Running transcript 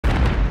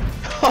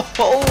Oh!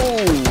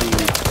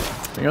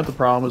 You know what the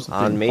problem is?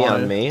 On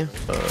me.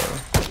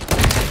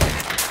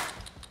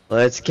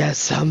 Let's get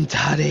some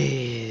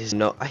tutties.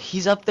 No,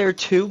 he's up there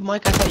too,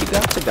 Mike. I thought you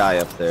got the guy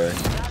up there.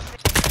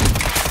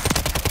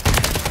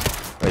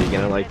 Are you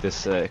gonna like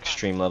this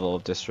extreme level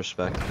of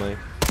disrespect, Mike?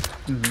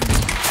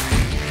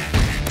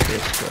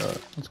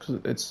 It's because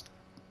it's.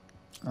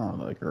 I don't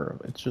know, like,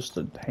 it's just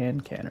a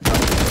hand cannon.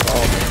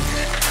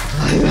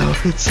 I know,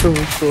 it's so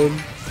much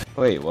fun.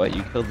 Wait, what?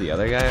 You killed the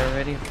other guy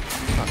already?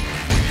 Fuck.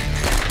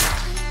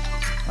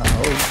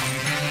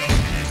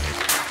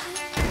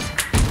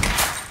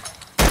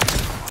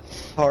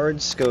 Hard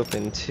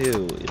scoping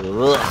too.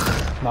 Ugh.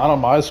 Not on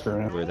my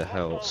screen. Where the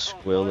hell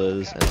Squill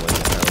is and where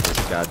the hell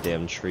this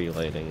goddamn tree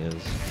lighting is.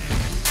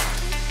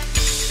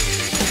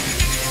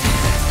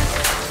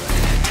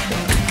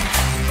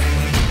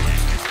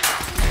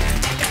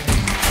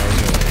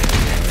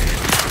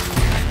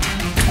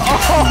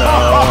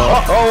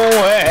 No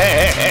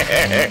way!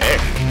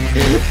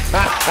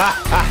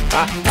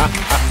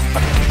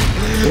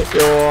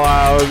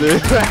 Wow,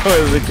 dude, that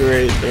was a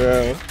great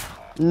throw.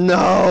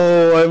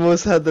 No, I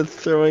almost had the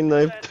throwing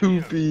knife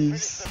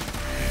two-piece.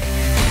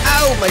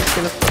 Ow, my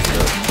skin is fucked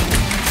up.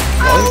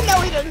 Oh,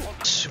 no, he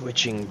didn't.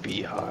 Switching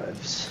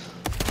beehives.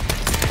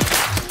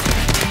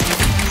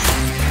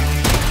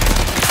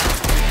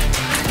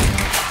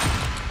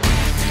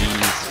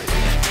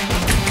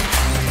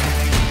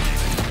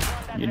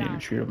 You need to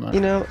shoot him, man.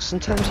 You know,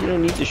 sometimes you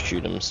don't need to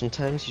shoot him.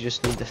 Sometimes you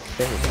just need to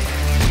think.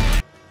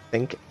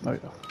 Think. Oh,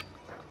 yeah.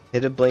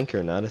 Hit a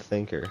blinker, not a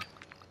thinker,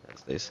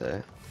 as they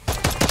say.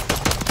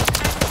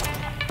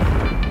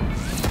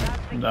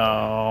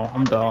 No,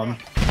 I'm done.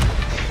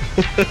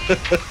 I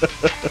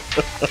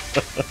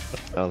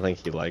don't think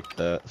he liked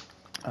that.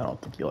 I don't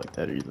think you like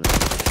that either.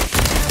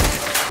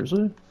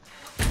 Seriously?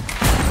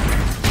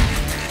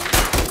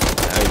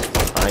 Now he's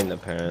behind,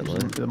 apparently.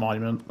 The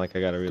monument. Like,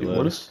 I gotta reload. Dude,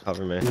 what is...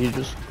 Cover me. He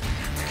just...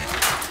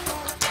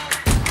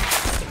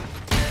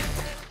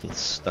 He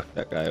stuck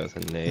that guy with a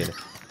nade.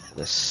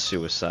 In a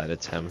suicide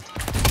attempt.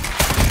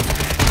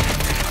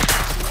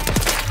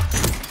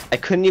 I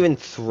couldn't even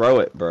throw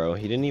it, bro.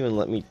 He didn't even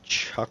let me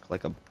chuck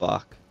like a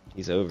buck.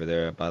 He's over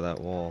there by that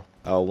wall.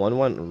 Oh, one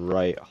went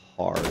right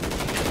hard.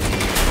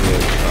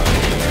 Really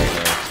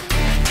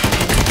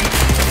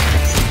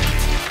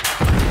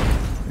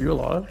Are you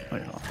alive? Oh,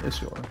 yeah.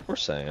 Yes, you are. of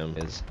course I am.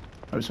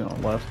 I was on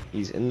the left.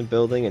 He's in the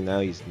building and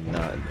now he's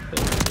not in the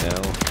building.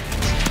 Now.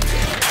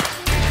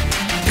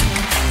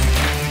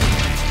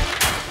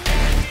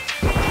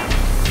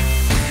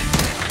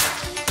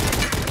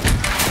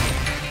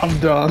 I'm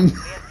done.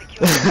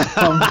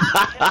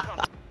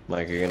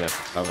 Mike, you're gonna have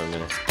to cover me.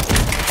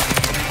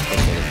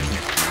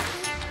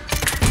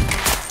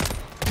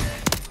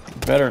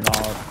 Better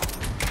not.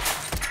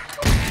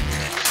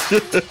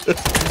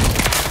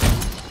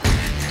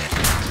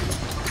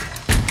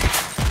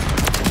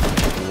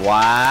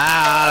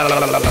 Wow.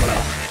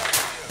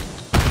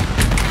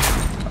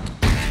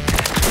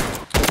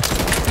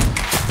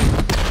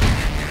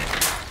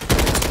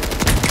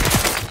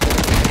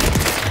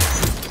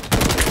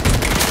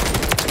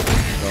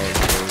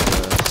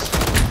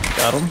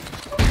 Got him.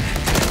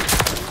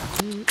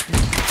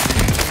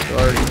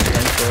 Already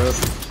tanked up.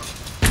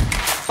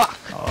 Fuck!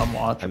 Oh, I'm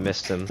watching. I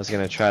missed him. I was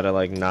gonna try to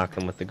like knock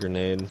him with the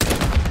grenade.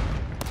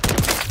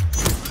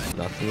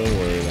 Nothing to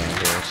worry about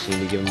here. Just need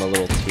to give him a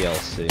little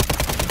TLC.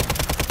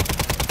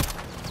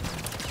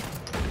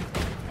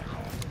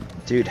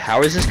 Dude,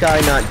 how is this guy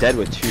not dead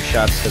with 2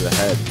 shots to the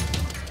head?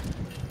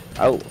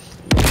 Oh,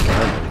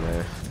 in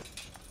there.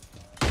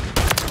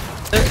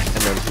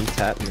 And then he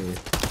tapped me.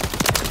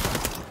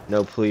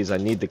 No, please, I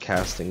need the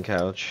casting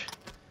couch.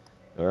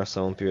 Or else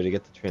I won't be able to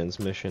get the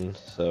transmission.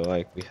 So,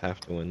 like, we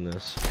have to win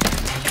this.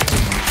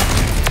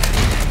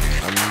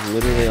 I'm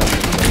literally on the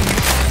plane.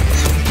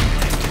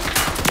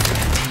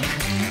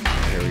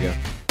 Here we go.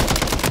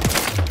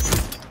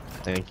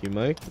 Thank you,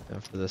 Mike. Now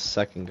for the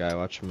second guy,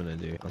 watch what I'm gonna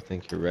do. I don't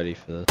think you're ready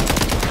for this.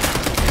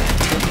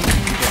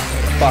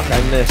 Fuck,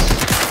 I missed.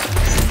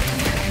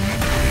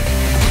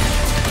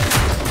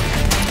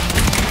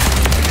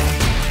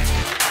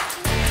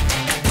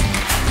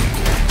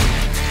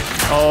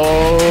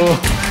 Oh.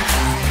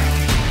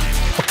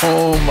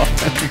 Oh my.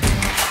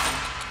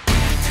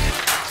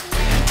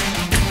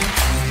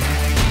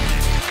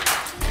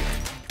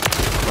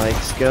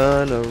 Mike's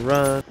gonna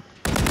run.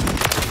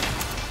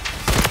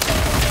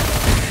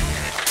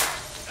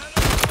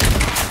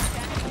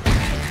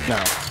 No.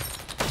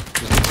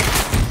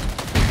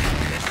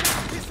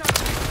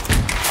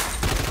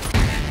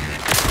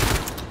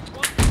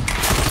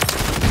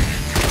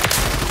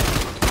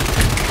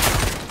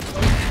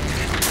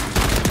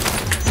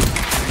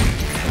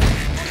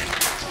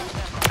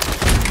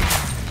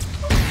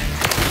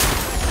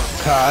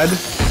 God.